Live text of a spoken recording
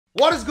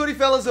What is goody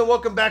fellas, and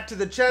welcome back to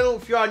the channel.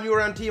 If you are new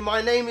around here,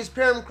 my name is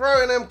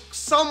PerramCrowe and I'm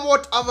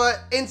somewhat of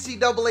a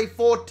NCAA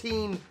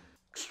 14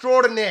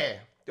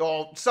 extraordinaire,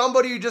 or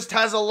somebody who just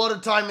has a lot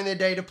of time in their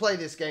day to play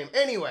this game.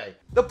 Anyway,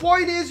 the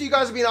point is, you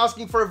guys have been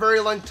asking for a very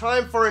long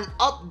time for an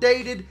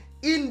updated,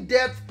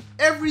 in-depth,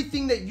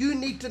 everything that you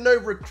need to know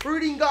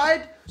recruiting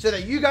guide so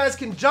that you guys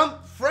can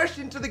jump fresh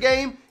into the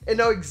game and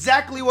know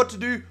exactly what to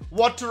do,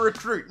 what to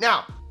recruit.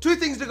 Now, two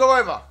things to go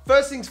over.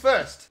 First things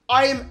first,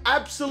 I am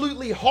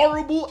absolutely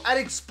horrible at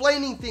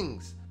explaining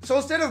things. So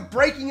instead of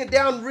breaking it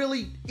down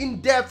really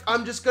in depth,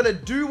 I'm just gonna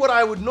do what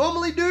I would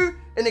normally do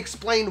and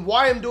explain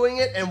why I'm doing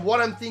it and what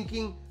I'm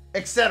thinking,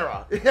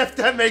 etc. If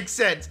that makes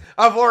sense.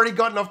 I've already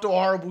gotten off to a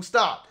horrible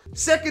start.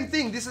 Second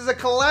thing, this is a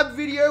collab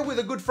video with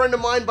a good friend of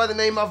mine by the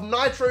name of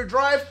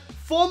NitroDrive,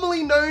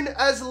 formerly known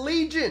as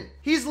Legion.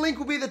 His link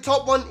will be the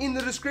top one in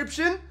the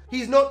description.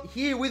 He's not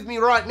here with me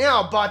right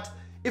now, but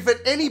if at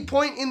any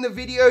point in the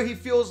video he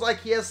feels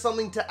like he has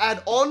something to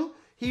add on,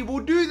 he will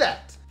do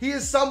that. He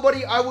is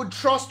somebody I would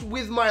trust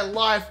with my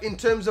life in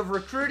terms of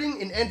recruiting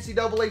in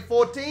NCAA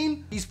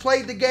 14. He's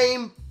played the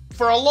game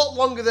for a lot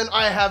longer than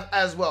I have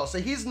as well. So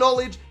his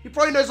knowledge, he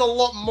probably knows a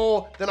lot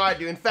more than I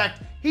do. In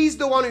fact, he's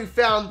the one who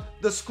found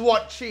the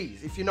squat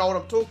cheese, if you know what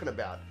I'm talking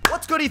about.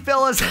 What's goody,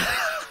 fellas?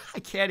 I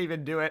can't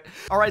even do it.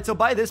 All right, so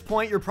by this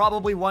point, you're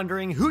probably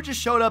wondering who just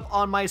showed up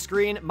on my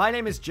screen. My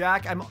name is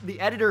Jack. I'm the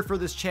editor for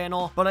this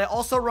channel, but I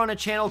also run a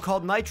channel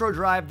called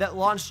NitroDrive that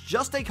launched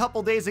just a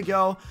couple days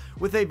ago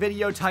with a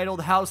video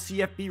titled How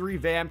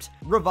CFB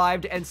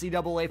Revived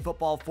NCAA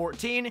Football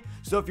 14.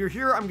 So if you're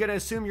here, I'm gonna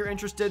assume you're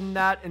interested in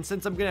that, and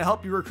since I'm gonna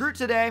help you recruit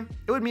today,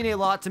 it would mean a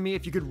lot to me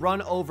if you could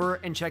run over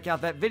and check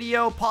out that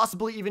video,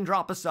 possibly even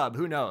drop a sub,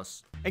 who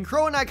knows? And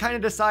Crow and I kind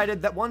of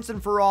decided that once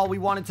and for all, we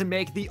wanted to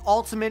make the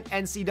ultimate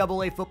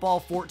NCAA Football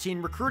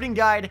 14 recruiting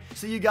guide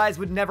so you guys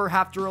would never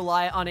have to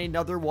rely on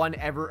another one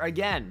ever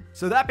again.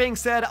 So that being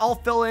said, I'll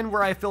fill in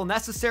where I feel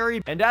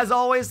necessary. And as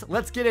always,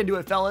 let's get into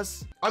it,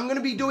 fellas. I'm going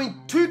to be doing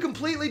two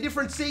completely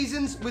different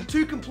seasons with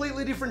two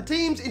completely different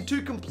teams in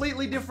two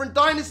completely different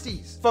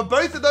dynasties. For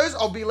both of those,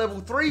 I'll be level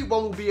 3.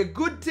 One will be a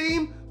good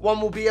team, one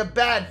will be a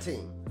bad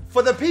team.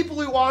 For the people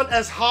who aren't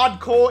as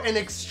hardcore and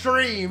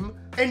extreme,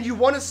 and you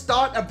want to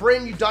start a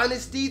brand new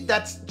dynasty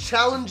that's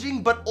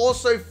challenging but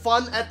also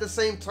fun at the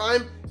same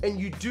time,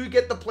 and you do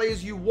get the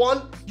players you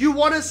want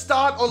to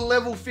start on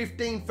level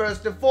 15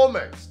 first and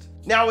foremost.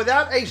 Now,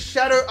 without a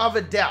shadow of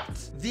a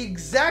doubt, the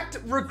exact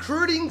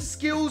recruiting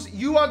skills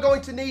you are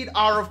going to need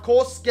are, of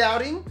course,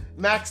 scouting.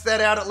 Max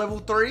that out at level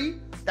 3.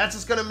 That's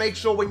just going to make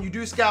sure when you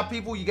do scout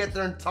people, you get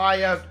their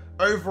entire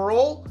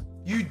overall.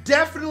 You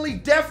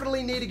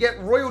definitely need to get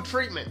royal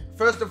treatment,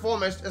 first and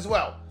foremost, as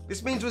well.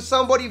 This means when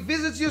somebody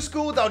visits your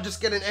school, they'll just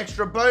get an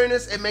extra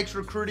bonus. It makes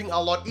recruiting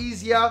a lot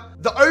easier.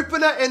 The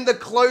opener and the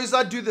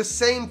closer do the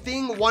same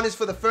thing. One is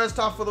for the first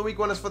half of the week,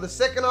 one is for the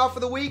second half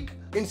of the week.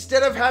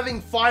 Instead of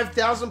having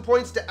 5,000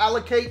 points to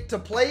allocate to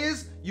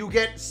players, you'll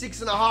get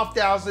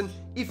 6,500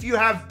 if you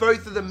have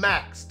both of them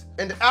maxed.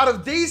 And out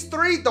of these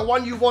three, the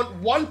one you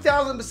want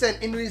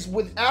 1,000%, and is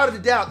without a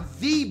doubt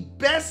the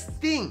best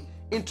thing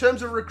in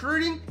terms of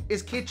recruiting,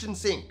 is kitchen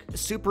sink.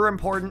 Super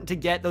important to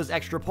get those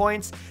extra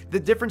points. The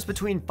difference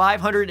between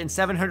 500 and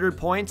 700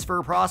 points for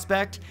a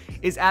prospect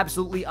is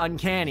absolutely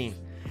uncanny.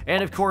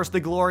 And of course, the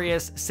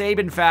glorious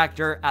Saban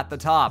factor at the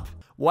top.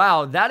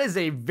 Wow, that is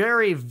a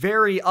very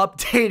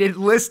updated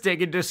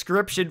listing and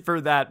description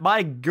for that.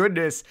 My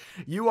goodness,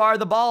 you are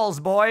the balls,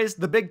 boys,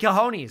 the big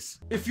cojones.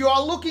 If you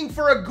are looking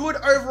for a good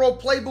overall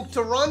playbook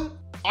to run,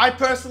 I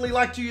personally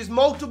like to use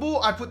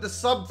multiple. I put the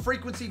sub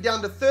frequency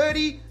down to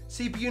 30,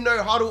 CPU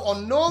no huddle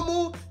on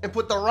normal, and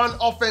put the run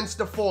offense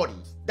to 40.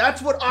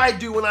 That's what I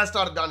do when I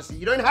start a dynasty.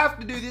 You don't have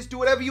to do this, do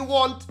whatever you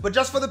want, but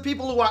just for the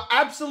people who are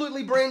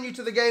absolutely brand new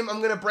to the game,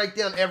 I'm gonna break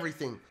down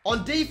everything.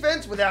 On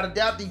defense, without a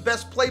doubt, the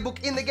best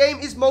playbook in the game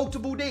is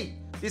multiple D.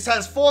 This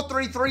has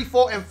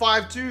 4-3-3-4 and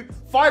 5-2.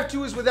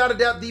 5-2 is without a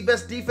doubt the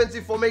best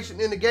defensive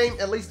formation in the game,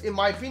 at least in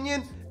my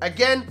opinion.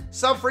 Again,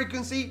 sub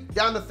frequency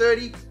down to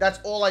 30, that's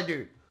all I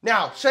do.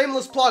 Now,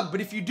 shameless plug,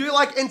 but if you do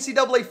like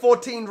NCAA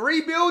 14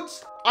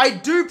 rebuilds, I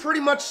do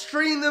pretty much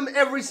stream them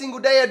every single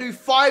day. I do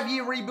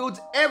 5-year rebuilds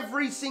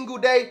every single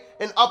day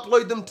and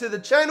upload them to the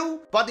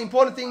channel. But the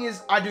important thing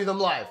is I do them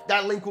live.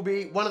 That link will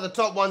be one of the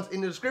top ones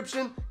in the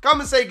description. Come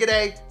and say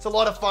g'day. It's a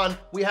lot of fun.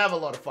 We have a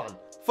lot of fun.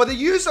 For the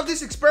use of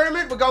this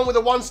experiment, we're going with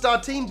a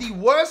 1-star team. The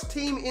worst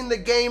team in the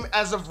game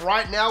as of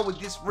right now with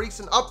this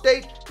recent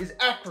update is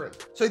Akron.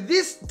 So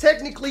this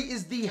technically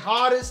is the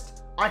hardest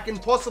I can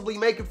possibly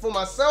make it for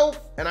myself,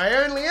 and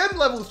I only am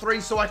level 3,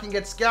 so I can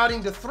get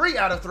scouting to 3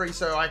 out of 3,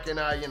 so I can,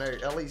 you know,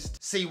 at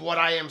least see what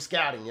I am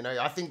scouting, you know.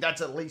 I think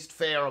that's at least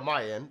fair on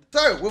my end.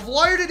 So, we've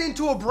loaded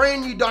into a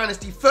brand new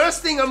dynasty.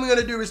 First thing I'm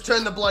gonna do is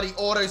turn the bloody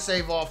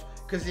autosave off,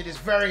 because it is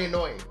very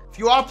annoying. If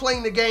you are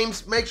playing the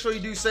games, make sure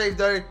you do save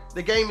though.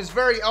 The game is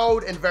very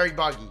old and very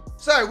buggy.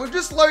 So, we've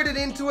just loaded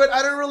into it.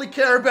 I don't really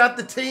care about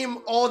the team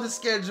or the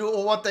schedule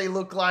or what they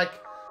look like.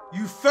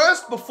 You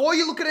first, before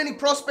you look at any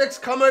prospects,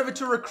 come over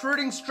to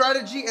recruiting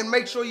strategy and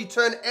make sure you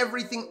turn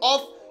everything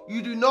off.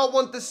 You do not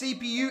want the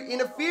CPU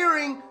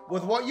interfering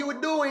with what you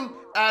are doing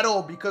at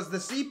all, because the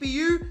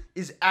CPU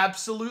is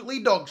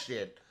absolutely dog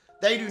shit.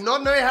 They do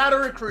not know how to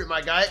recruit,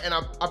 my guy, and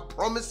I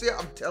promise you,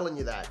 I'm telling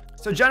you that.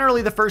 So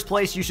generally, the first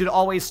place you should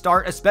always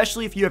start,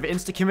 especially if you have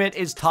Insta-Commit,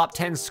 is top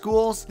 10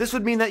 schools. This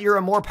would mean that you're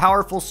a more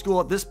powerful school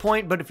at this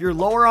point, but if you're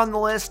lower on the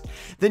list,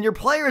 then your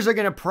players are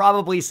gonna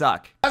probably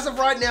suck. As of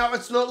right now,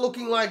 it's not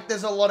looking like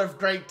there's a lot of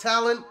great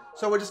talent,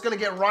 so we're just gonna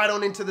get right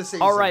on into the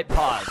season. All right,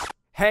 pause.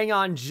 Hang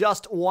on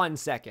just 1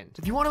 second.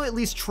 If you want to at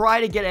least try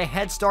to get a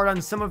head start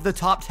on some of the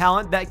top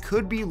talent that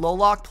could be low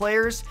lock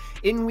players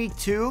in week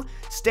 2,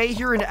 stay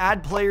here and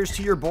add players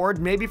to your board,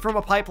 maybe from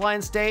a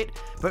pipeline state.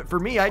 But for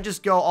me, I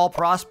just go all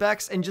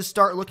prospects and just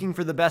start looking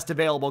for the best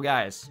available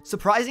guys.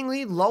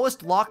 Surprisingly,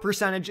 lowest lock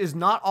percentage is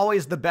not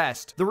always the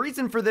best. The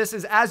reason for this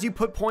is as you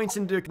put points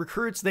into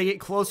recruits, they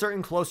get closer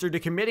and closer to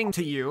committing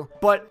to you,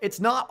 but it's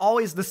not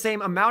always the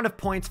same amount of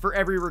points for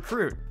every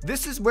recruit.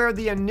 This is where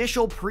the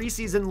initial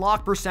preseason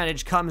lock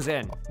percentage comes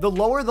in. The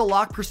lower the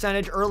lock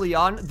percentage early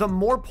on, the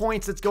more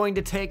points it's going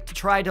to take to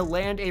try to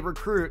land a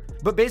recruit.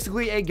 But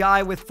basically, a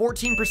guy with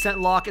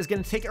 14% lock is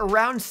going to take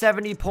around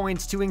 70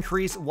 points to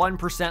increase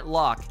 1%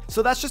 lock.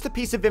 So that's just a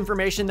piece of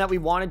information that we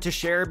wanted to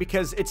share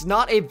because it's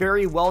not a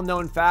very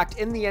well-known fact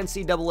in the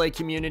NCAA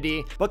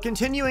community. But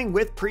continuing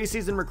with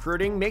preseason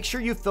recruiting, make sure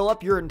you fill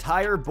up your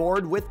entire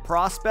board with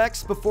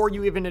prospects before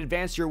you even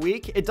advance your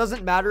week. It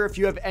doesn't matter if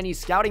you have any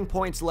scouting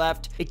points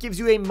left. It gives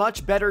you a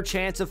much better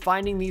chance of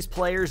finding these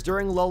players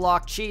during low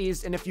lock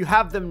cheese, and if you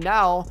have them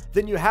now,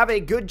 then you have a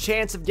good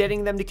chance of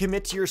getting them to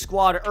commit to your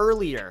squad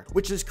earlier,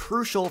 which is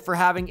crucial for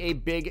having a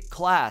big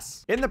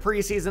class. In the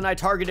preseason, I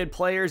targeted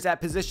players at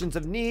positions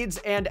of needs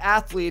and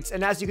athletes,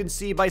 and as you can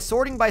see, by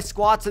sorting by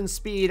squats and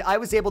speed, I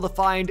was able to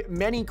find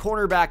many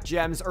cornerback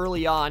gems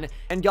early on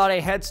and got a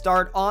head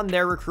start on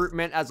their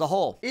recruitment as a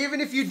whole.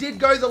 Even if you did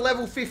go the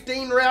level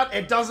 15 route,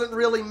 it doesn't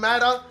really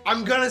matter.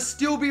 I'm gonna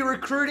still be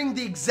recruiting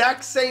the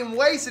exact same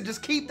way, so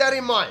just keep that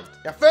in mind.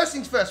 Now, first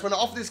things first, when I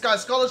offer this guy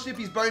scholarship,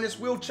 his bonus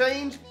will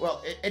change.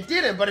 Well, it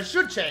didn't, but it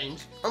should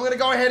change. I'm gonna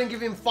go ahead and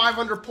give him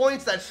 500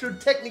 points. That should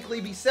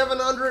technically be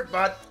 700,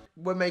 but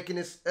we're making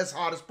this as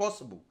hard as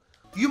possible.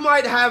 You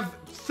might have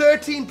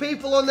 13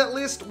 people on that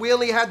list. We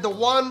only had the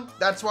one.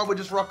 That's why we're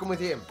just rocking with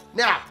him.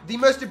 Now, the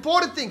most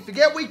important thing,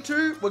 forget week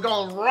 2. We're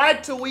going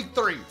right to week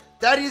 3.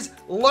 That is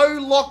low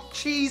lock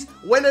cheese,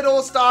 when it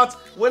all starts,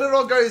 when it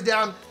all goes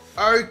down.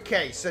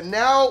 Okay, so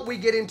now we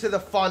get into the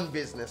fun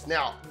business.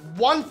 Now,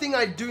 one thing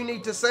I do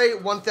need to say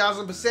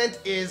 1000%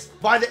 is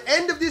by the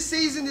end of this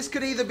season, this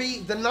could either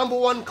be the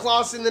 #1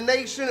 class in the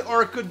nation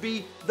or it could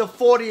be the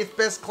 40th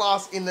best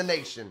class in the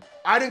nation.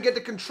 I don't get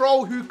to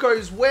control who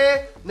goes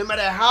where. No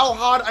matter how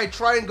hard I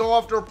try and go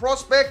after a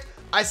prospect,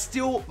 I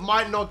still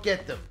might not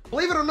get them.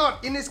 Believe it or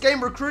not, in this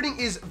game, recruiting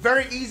is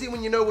very easy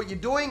when you know what you're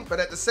doing, but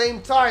at the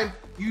same time,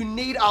 you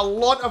need a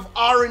lot of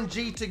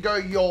RNG to go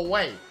your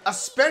way.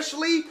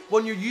 Especially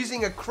when you're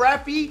using a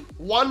crappy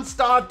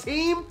 1-star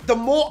team, the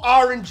more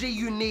RNG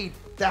you need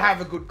to have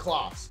a good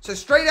class. So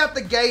straight out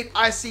the gate,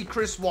 I see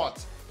Chris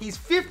Watts. He's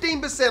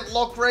 15%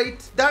 lock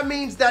rate. That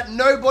means that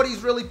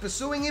nobody's really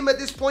pursuing him at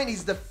this point.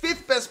 He's the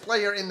 5th best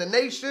player in the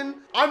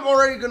nation. I'm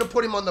already gonna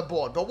put him on the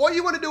board. But what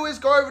you wanna do is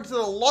go over to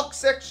the lock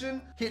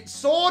section, hit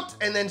sort,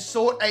 and then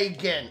sort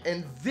again.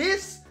 And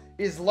this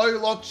is low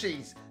lock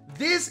cheese.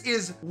 This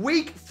is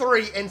week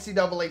 3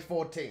 NCAA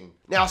 14.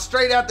 Now,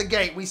 straight out the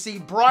gate, we see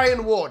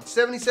Brian Ward,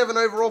 77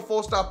 overall,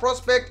 4-star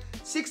prospect,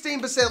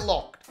 16%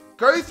 locked.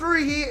 Go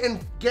through here and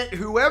get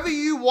whoever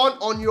you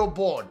want on your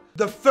board.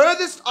 The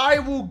furthest I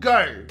will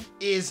go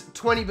is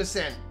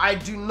 20%. I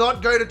do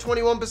not go to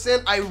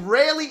 21%. I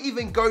rarely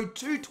even go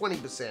to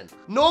 20%.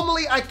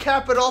 Normally, I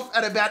cap it off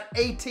at about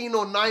 18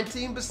 or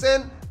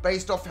 19%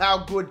 based off how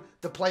good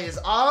the players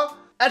are.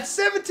 At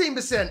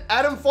 17%,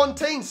 Adam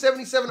Fontaine,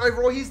 77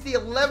 overall. He's the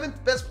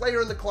 11th best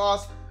player in the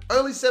class,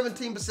 only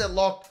 17%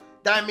 locked.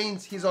 That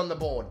means he's on the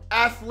board.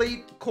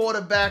 Athlete,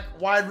 quarterback,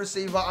 wide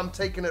receiver, I'm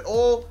taking it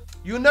all.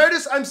 You'll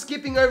notice I'm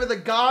skipping over the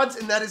guards,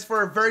 and that is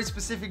for a very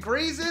specific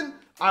reason.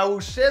 I will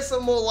share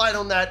some more light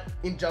on that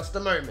in just a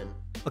moment.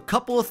 A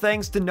couple of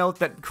things to note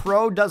that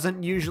Crowe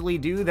doesn't usually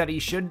do that he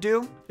should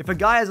do. If a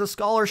guy has a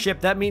scholarship,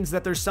 that means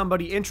that there's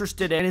somebody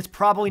interested and it's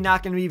probably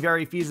not going to be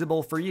very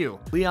feasible for you.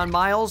 Leon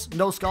Miles,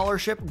 no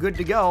scholarship, good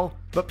to go.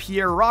 But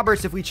Pierre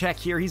Roberts, if we check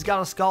here, he's got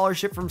a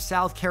scholarship from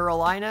South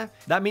Carolina.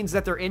 That means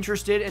that they're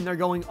interested and they're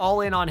going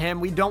all in on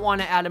him. We don't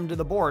want to add him to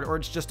the board or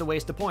it's just a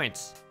waste of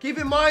points. Keep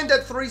in mind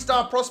that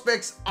 3-star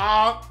prospects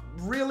are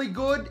really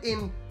good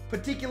in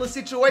particular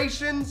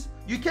situations.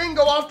 You can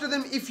go after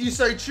them if you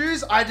so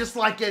choose. I just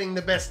like getting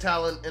the best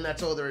talent, and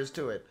that's all there is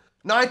to it.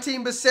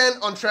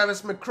 19% on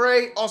Travis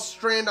McGrath.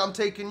 Ostrand, I'm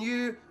taking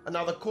you.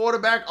 Another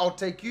quarterback, I'll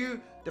take you.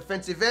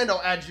 Defensive end,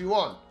 I'll add you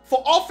on.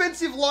 For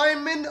offensive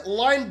linemen,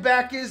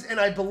 linebackers, and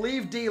I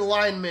believe D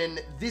linemen,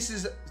 this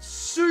is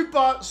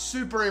super,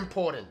 super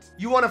important.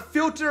 You want to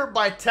filter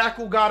by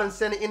tackle, guard, and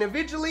center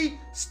individually,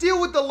 still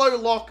with the low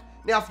lock.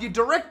 Now, if you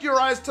direct your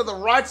eyes to the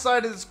right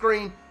side of the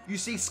screen, you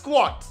see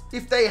squat.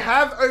 If they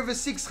have over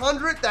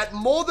 600, that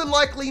more than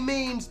likely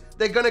means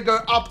they're going to go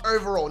up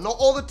overall. Not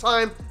all the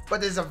time,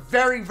 but there's a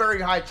very,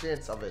 very high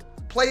chance of it.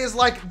 Players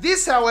like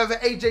this, however,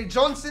 AJ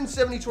Johnson,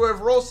 72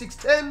 overall,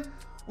 6'10",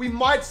 we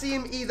might see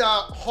him either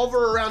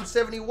hover around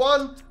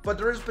 71, but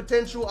there is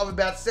potential of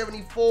about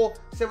 74,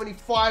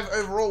 75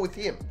 overall with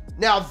him.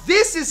 Now,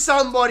 this is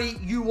somebody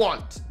you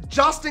want.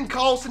 Justin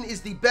Carlson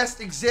is the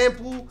best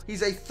example.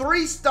 He's a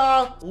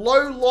 3-star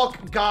low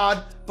lock guard,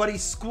 but he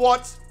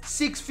squats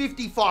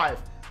 655.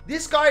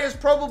 This guy is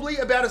probably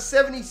about a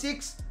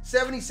 76,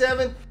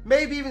 77,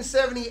 maybe even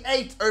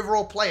 78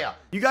 overall player.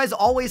 You guys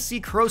always see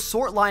Crowe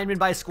sort linemen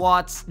by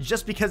squats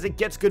just because it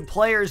gets good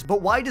players,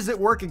 but why does it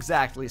work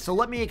exactly? So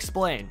let me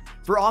explain.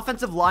 For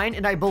offensive line,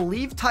 and I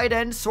believe tight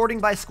end, sorting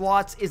by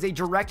squats is a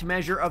direct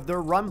measure of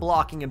their run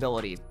blocking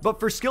ability. But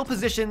for skill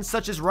positions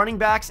such as running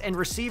backs and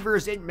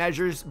receivers, it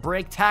measures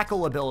break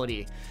tackle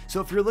ability.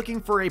 So if you're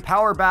looking for a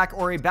power back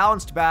or a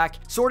balanced back,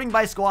 sorting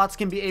by squats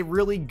can be a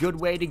really good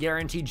way to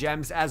guarantee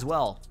gems as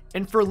well.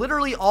 And for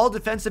literally all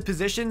defensive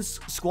positions,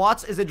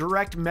 squats is a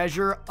direct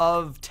measure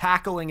of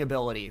tackling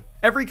ability.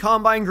 Every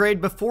combine grade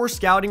before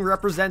scouting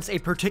represents a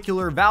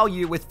particular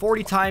value, with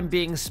 40 time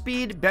being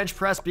speed, bench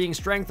press being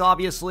strength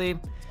obviously,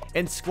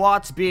 and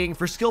squats being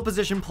for skill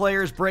position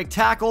players break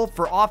tackle,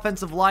 for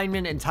offensive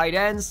linemen and tight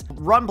ends,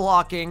 run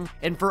blocking,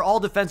 and for all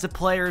defensive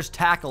players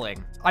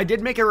tackling. I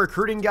did make a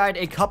recruiting guide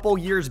a couple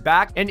years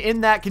back, and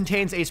in that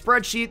contains a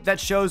spreadsheet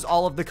that shows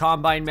all of the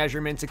combine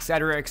measurements,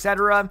 etc,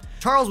 etc.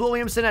 Charles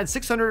Williamson had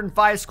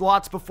 605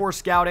 squats before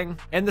scouting,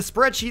 and the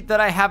spreadsheet that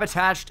I have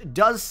attached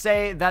does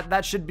say that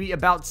that should be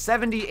about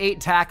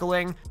 78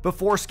 tackling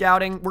before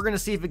scouting. We're gonna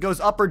see if it goes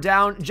up or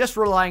down, just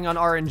relying on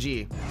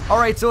RNG. All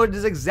right, so it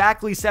is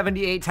exactly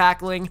 78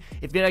 tackling.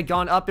 If it had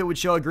gone up, it would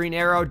show a green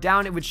arrow.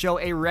 Down, it would show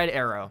a red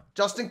arrow.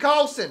 Justin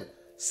Carlson,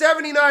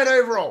 79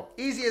 overall.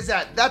 Easy as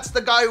that. That's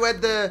the guy who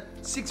had the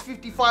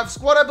 655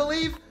 squat, I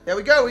believe. There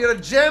we go. We got a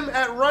gem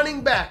at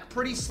running back.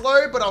 Pretty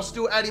slow, but I'll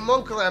still add him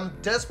on because I'm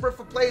desperate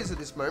for players at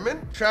this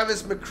moment.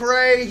 Travis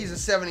McGrath, he's a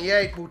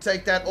 78. We'll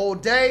take that all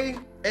day.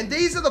 And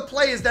these are the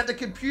players that the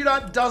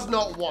computer does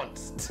not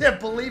want,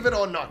 believe it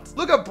or not.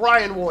 Look at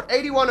Brian Ward,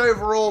 81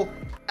 overall,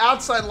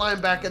 outside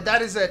linebacker.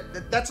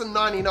 That's a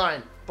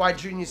 99 by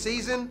junior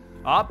season.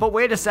 But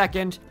wait a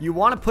second, you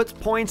want to put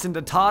points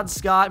into Todd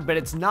Scott, but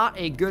it's not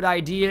a good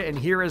idea, and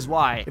here is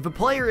why. If a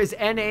player is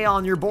NA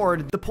on your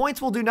board, the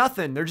points will do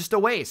nothing, they're just a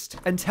waste.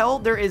 Until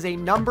there is a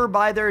number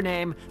by their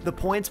name, the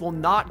points will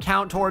not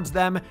count towards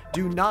them.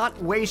 Do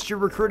not waste your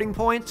recruiting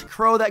points.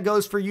 Crowe, that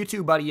goes for you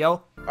too, buddy,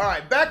 yo. All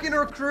right, back into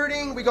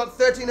recruiting, we got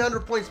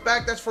 1,300 points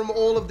back. That's from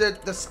all of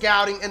the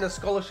scouting and the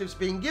scholarships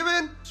being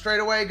given.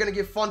 Straight away, gonna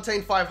give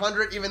Fontaine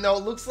 500, even though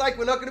it looks like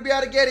we're not gonna be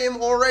able to get him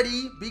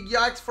already. Big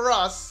yikes for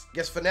us.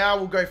 Guess for now,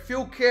 we'll go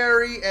Phil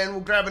Carey, and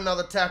we'll grab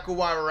another tackle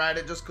while we're at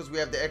it, just because we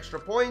have the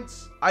extra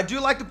points. I do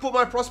like to put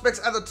my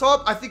prospects at the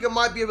top. I think it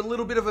might be a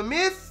little bit of a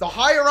myth. The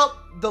higher up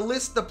the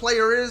list the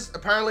player is,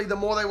 apparently the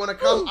more they want to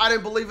come. I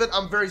don't believe it.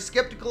 I'm very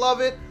skeptical of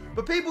it,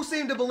 but people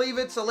seem to believe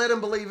it, so let them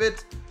believe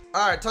it.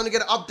 All right, time to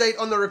get an update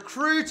on the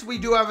recruits. We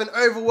do have an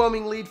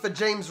overwhelming lead for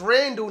James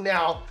Randall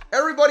now.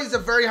 Everybody's a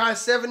very high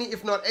 70,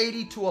 if not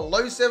 80, to a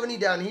low 70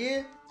 down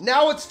here.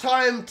 Now it's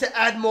time to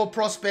add more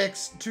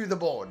prospects to the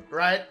board,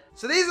 right?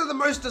 So these are the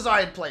most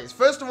desired players.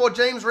 First of all,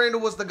 James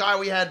Randall was the guy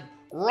we had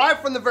right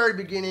from the very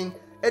beginning.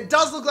 It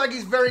does look like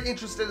he's very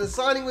interested in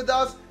signing with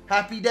us.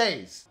 Happy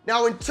days.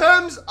 Now, in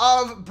terms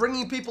of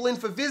bringing people in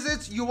for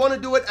visits, you want to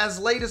do it as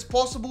late as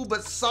possible,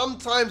 but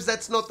sometimes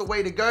that's not the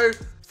way to go.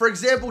 For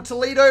example,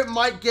 Toledo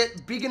might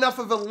get big enough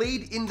of a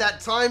lead in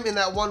that time, in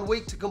that 1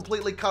 week, to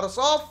completely cut us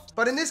off.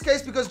 But in this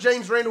case, because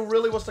James Randall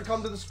really wants to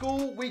come to the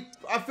school,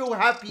 I feel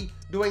happy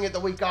doing it the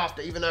week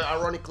after, even though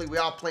ironically we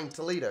are playing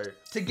Toledo.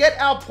 To get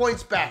our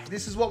points back,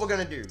 this is what we're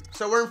going to do.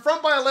 So we're in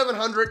front by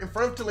 1,100 in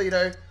front of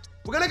Toledo.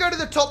 We're going to go to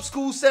the top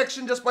school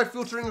section just by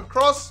filtering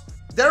across.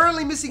 They're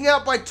only missing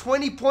out by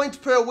 20 points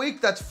per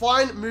week. That's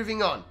fine.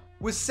 Moving on.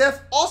 With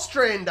Seth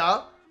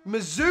Ostrander,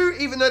 Mizzou,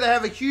 even though they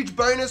have a huge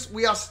bonus,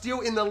 we are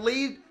still in the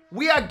lead.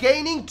 We are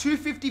gaining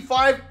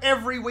 255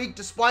 every week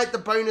despite the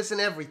bonus and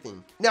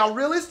everything. Now,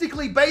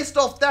 realistically, based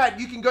off that,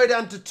 you can go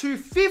down to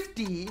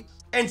 250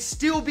 and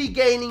still be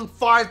gaining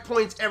 5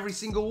 points every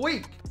single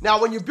week.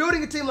 Now, when you're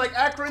building a team like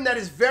Akron, that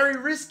is very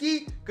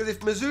risky, because if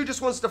Mizzou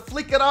just wants to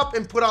flick it up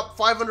and put up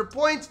 500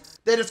 points,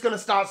 they're just going to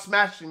start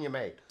smashing you,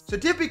 mate. So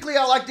typically,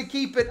 I like to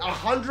keep it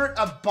 100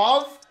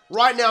 above.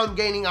 Right now, I'm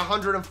gaining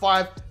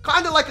 105,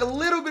 kind of like a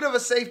little bit of a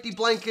safety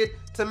blanket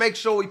to make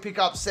sure we pick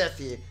up Seth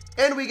here.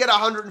 And we get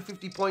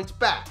 150 points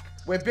back.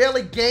 We're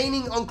barely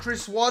gaining on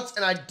Chris Watts,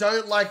 and I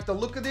don't like the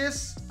look of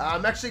this.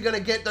 I'm actually going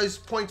to get those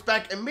points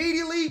back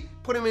immediately,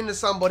 put him into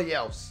somebody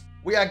else.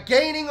 We are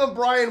gaining on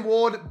Brian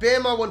Ward.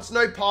 Bama wants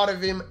no part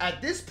of him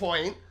at this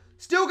point.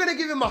 Still going to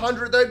give him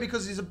 100 though,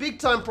 because he's a big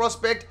time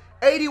prospect.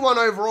 81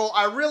 overall.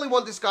 I really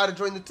want this guy to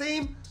join the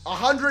team.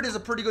 100 is a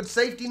pretty good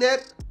safety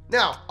net.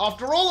 Now,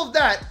 after all of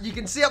that, you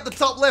can see up the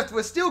top left,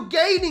 we're still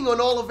gaining on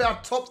all of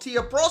our top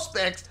tier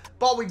prospects,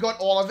 but we got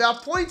all of our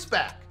points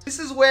back. This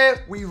is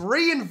where we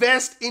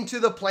reinvest into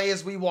the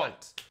players we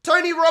want.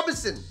 Tony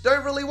Robinson,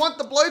 don't really want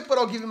the bloke, but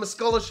I'll give him a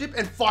scholarship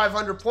and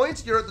 500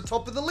 points. You're at the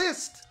top of the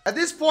list. At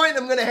this point,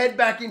 I'm gonna head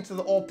back into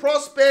the all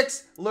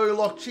prospects, low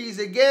lock cheese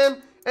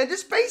again, and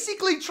just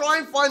basically try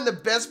and find the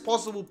best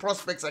possible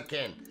prospects I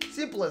can.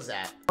 Simple as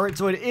that. All right,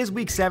 so it is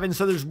week 7,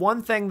 so there's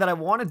one thing that I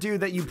want to do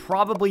that you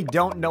probably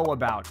don't know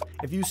about.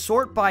 If you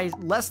sort by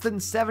less than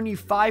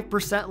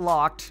 75%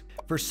 locked,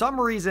 for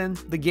some reason,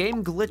 the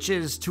game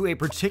glitches to a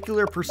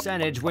particular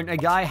percentage when a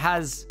guy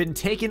has been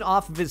taken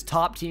off of his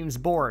top team's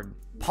board.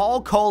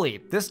 Paul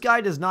Coley. This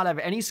guy does not have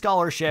any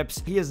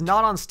scholarships. He is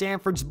not on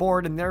Stanford's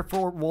board and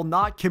therefore will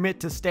not commit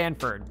to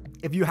Stanford.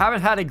 If you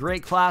haven't had a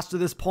great class to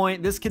this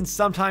point, this can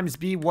sometimes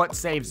be what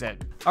saves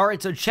it. All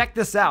right, so check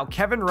this out.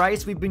 Kevin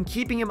Rice, we've been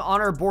keeping him on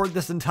our board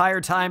this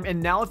entire time,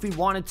 and now if we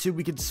wanted to,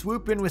 we could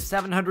swoop in with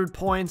 700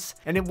 points,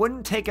 and it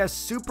wouldn't take us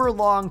super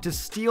long to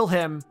steal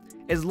him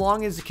as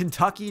long as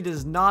Kentucky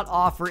does not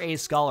offer a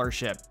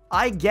scholarship.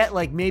 I get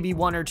like maybe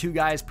 1 or 2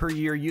 guys per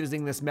year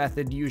using this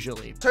method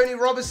usually. Tony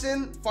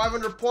Robinson,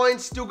 500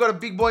 points, still got a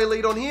big boy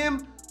lead on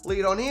him.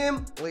 Lead on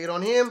him, lead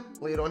on him,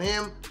 lead on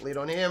him, lead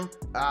on him.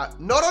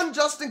 Not on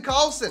Justin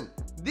Carlson.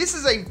 This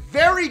is a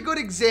very good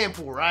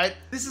example, right?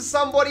 This is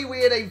somebody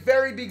we had a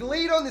very big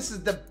lead on. This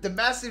is the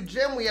massive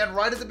gem we had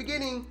right at the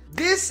beginning.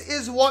 This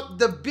is what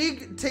the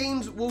big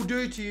teams will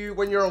do to you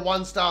when you're a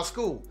 1-star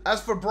school.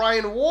 As for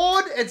Brian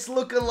Ward, it's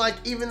looking like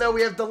even though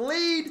we have the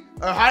lead,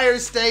 Ohio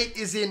State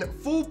is in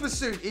full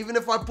pursuit. Even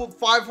if I put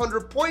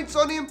 500 points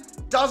on him,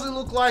 doesn't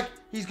look like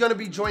he's going to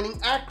be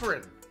joining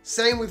Akron.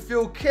 Same with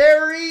Phil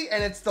Carey,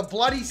 and it's the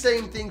bloody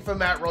same thing for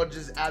Matt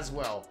Rogers as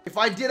well. If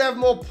I did have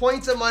more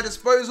points at my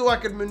disposal, I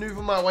could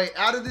maneuver my way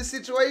out of this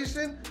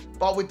situation,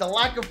 but with the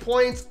lack of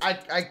points, I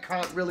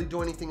can't really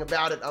do anything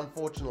about it,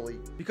 unfortunately.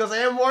 Because I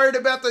am worried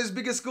about those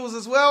bigger schools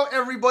as well.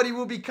 Everybody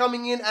will be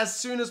coming in as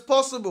soon as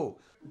possible.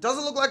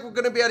 Doesn't look like we're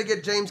going to be able to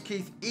get James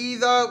Keith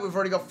either. We've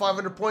already got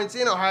 500 points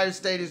in. Ohio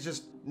State is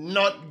just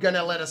not going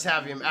to let us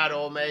have him at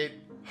all, mate.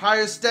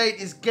 Ohio State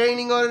is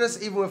gaining on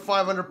us, even with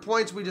 500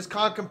 points. We just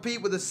can't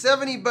compete with a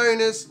 70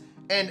 bonus,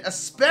 and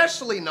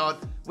especially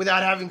not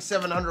without having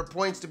 700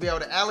 points to be able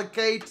to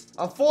allocate.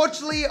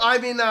 Unfortunately,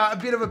 I'm in a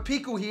bit of a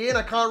pickle here, and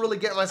I can't really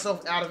get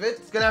myself out of it.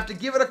 It's gonna have to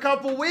give it a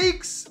couple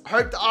weeks.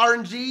 Hope the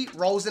RNG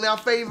rolls in our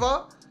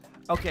favor.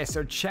 Okay,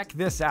 so check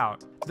this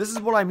out. This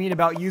is what I mean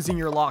about using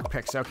your lock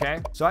picks,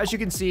 okay? So as you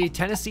can see,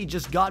 Tennessee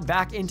just got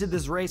back into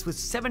this race with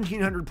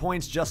 1,700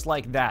 points just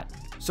like that.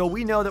 So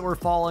we know that we're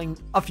falling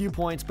a few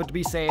points, but to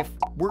be safe,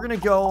 we're gonna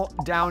go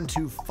down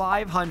to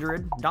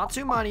 500, not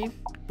too many,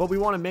 but we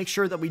wanna make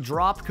sure that we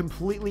drop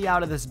completely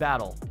out of this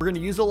battle. We're gonna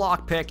use a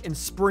lock pick and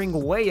spring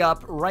way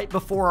up right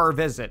before our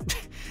visit,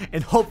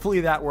 and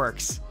hopefully that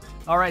works.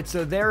 All right,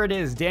 so there it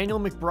is. Daniel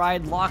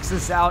McBride locks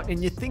us out,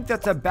 and you think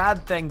that's a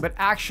bad thing, but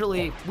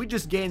actually, we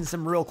just gained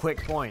some real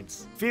quick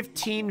points.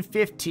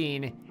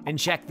 15-15, and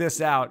check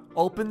this out.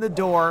 Open the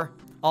door.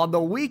 On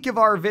the week of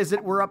our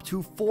visit, we're up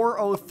to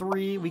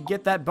 403. We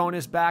get that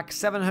bonus back,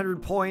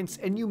 700 points,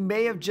 and you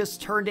may have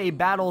just turned a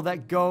battle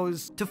that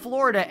goes to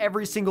Florida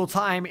every single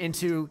time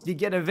into you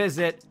get a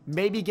visit,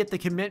 maybe get the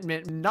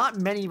commitment.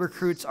 Not many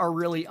recruits are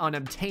really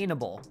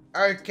unobtainable.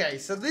 Okay,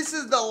 so this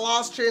is the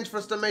last chance for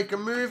us to make a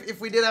move.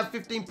 If we did have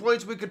 15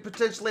 points, we could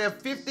potentially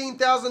have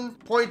 15,000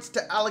 points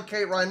to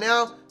allocate right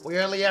now. We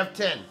only have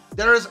 10.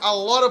 There is a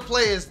lot of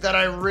players that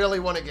I really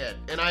want to get,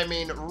 and I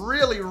mean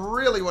really,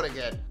 really want to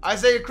get.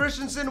 Isaiah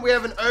Christensen, we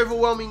have an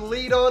overwhelming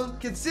lead on.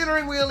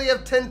 Considering we only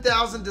have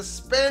 10,000 to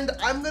spend,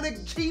 I'm going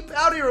to cheap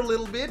out here a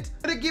little bit.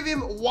 I'm going to give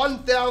him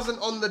 1,000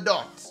 on the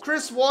dot.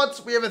 Chris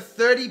Watts, we have a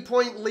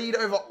 30-point lead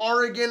over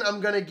Oregon.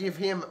 I'm going to give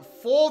him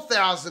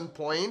 4,000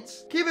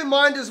 points. Keep in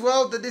mind as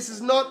well that this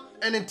is not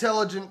an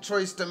intelligent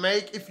choice to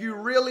make. If you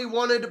really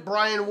wanted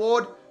Brian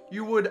Ward,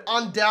 you would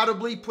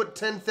undoubtedly put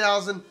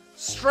 10,000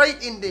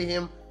 straight into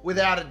him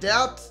without a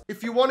doubt.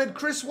 If you wanted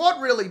Chris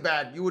Watt really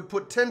bad, you would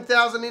put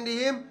 10,000 into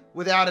him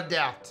without a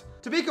doubt.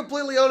 To be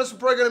completely honest, we're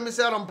probably going to miss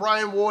out on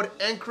Brian Ward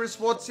and Chris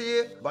Watts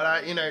here,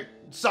 but you know,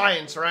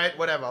 science, right?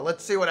 Whatever.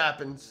 Let's see what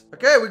happens.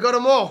 Okay, we got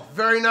them all.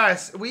 Very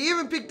nice. We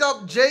even picked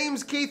up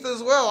James Keith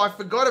as well. I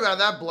forgot about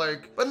that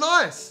bloke, but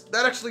nice.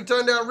 That actually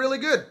turned out really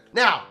good.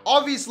 Now,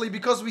 obviously,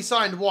 because we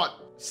signed what?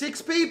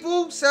 6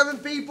 people? 7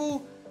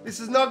 people? This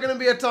is not going to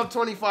be a top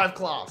 25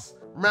 class.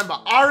 Remember,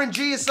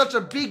 RNG is such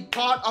a big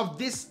part of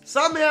this.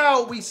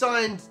 Somehow we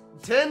signed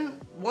 10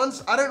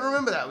 once. I don't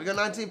remember that. We got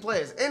 19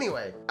 players.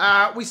 Anyway,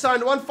 we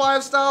signed 1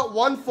 5-star,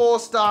 1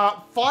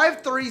 4-star,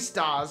 5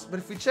 3-stars. But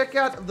if we check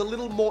out the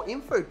little more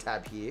info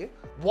tab here,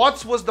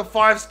 Watts was the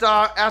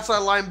 5-star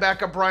outside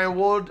linebacker. Brian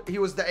Ward, he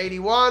was the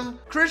 81.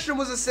 Christian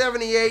was a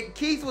 78.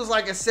 Keith was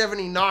like a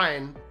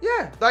 79.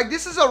 Yeah, like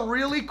this is a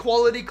really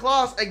quality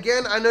class.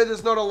 Again, I know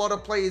there's not a lot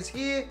of players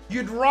here.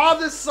 You'd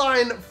rather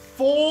sign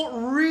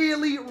 4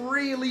 really,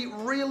 really,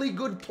 really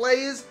good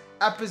players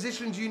at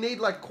positions you need,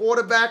 like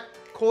quarterback,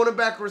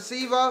 cornerback,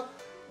 receiver,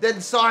 then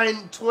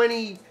sign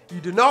 20. You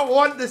do not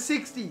want the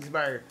 60s,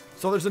 bro.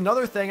 So there's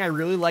another thing I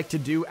really like to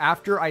do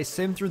after I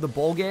sim through the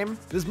bowl game.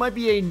 This might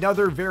be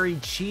another very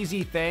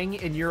cheesy thing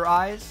in your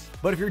eyes,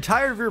 but if you're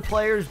tired of your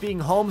players being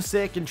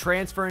homesick and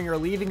transferring or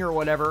leaving or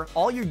whatever,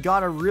 all you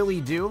gotta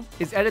really do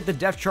is edit the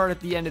depth chart at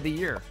the end of the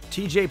year.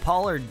 TJ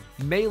Pollard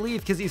may leave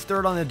because he's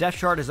third on the depth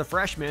chart as a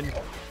freshman,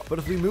 but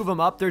if we move him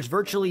up, there's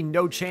virtually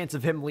no chance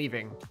of him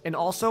leaving. And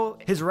also,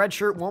 his red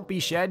shirt won't be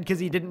shed because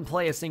he didn't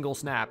play a single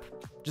snap.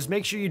 Just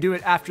make sure you do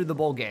it after the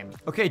bowl game.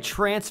 Okay,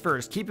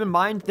 transfers. Keep in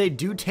mind, they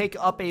do take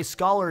up a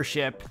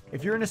scholarship.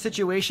 If you're in a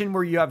situation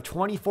where you have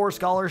 24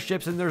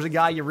 scholarships and there's a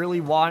guy you really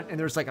want and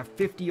there's like a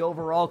 50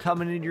 overall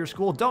coming into your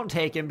school, don't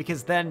take him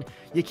because then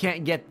you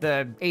can't get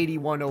the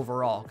 81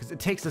 overall because it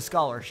takes a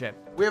scholarship.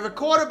 We have a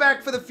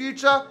quarterback for the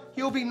future.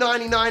 He'll be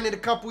 99 in a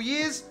couple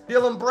years.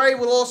 Dylan Bray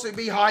will also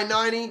be high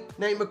 90.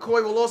 Nate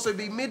McCoy will also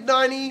be mid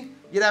 90.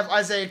 You'd have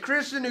Isaiah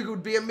Christian, who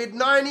would be a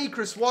mid-90,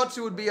 Chris Watts,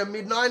 who would be a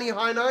mid-90,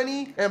 high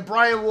 90, and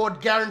Brian Ward,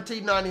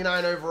 guaranteed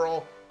 99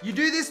 overall. You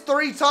do this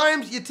 3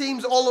 times, your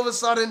team's all of a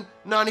sudden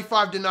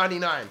 95 to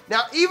 99.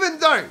 Now, even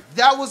though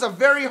that was a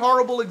very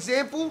horrible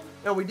example,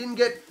 and we didn't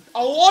get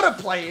a lot of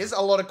players,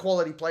 a lot of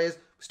quality players,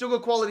 we still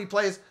got quality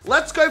players,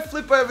 let's go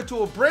flip over to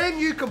a brand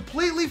new,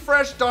 completely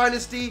fresh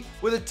Dynasty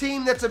with a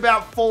team that's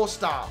about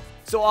 4-star.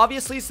 So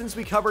obviously, since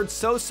we covered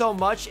so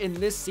much in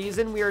this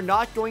season, we are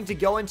not going to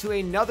go into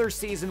another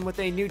season with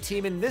a new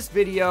team in this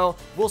video.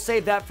 We'll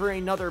save that for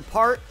another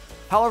part.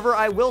 However,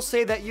 I will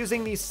say that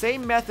using the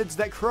same methods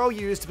that Crowe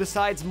used,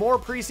 besides more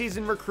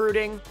preseason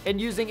recruiting and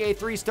using a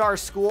 3-star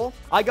school,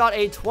 I got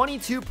a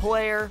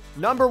 22-player,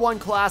 #1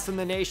 class in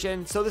the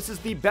nation, so this is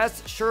the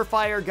best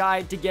surefire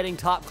guide to getting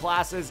top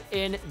classes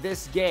in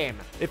this game.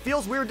 It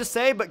feels weird to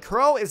say, but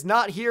Crowe is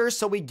not here,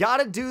 so we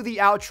gotta do the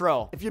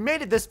outro. If you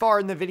made it this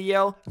far in the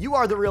video, you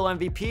are the real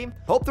MVP.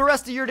 Hope the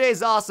rest of your day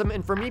is awesome,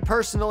 and for me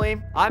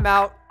personally, I'm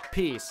out.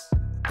 Peace.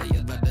 Hey,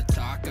 you let the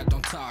talk, I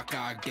don't talk,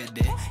 I get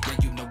it. Yeah,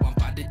 you know I'm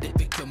about it. If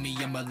it kill me,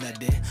 I'ma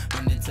let it.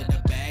 Run into the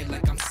bag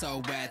like I'm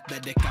so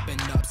athletic. I've been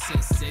up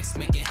since 6,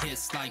 making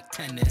hits like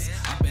tennis.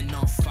 I've been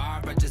on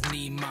fire, I just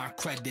need my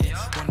credit.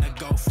 Wanna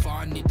go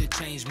far, need to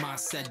change my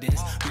settings.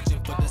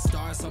 Reaching for the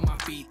stars, so my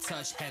feet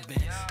touch heaven.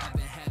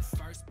 Haven't had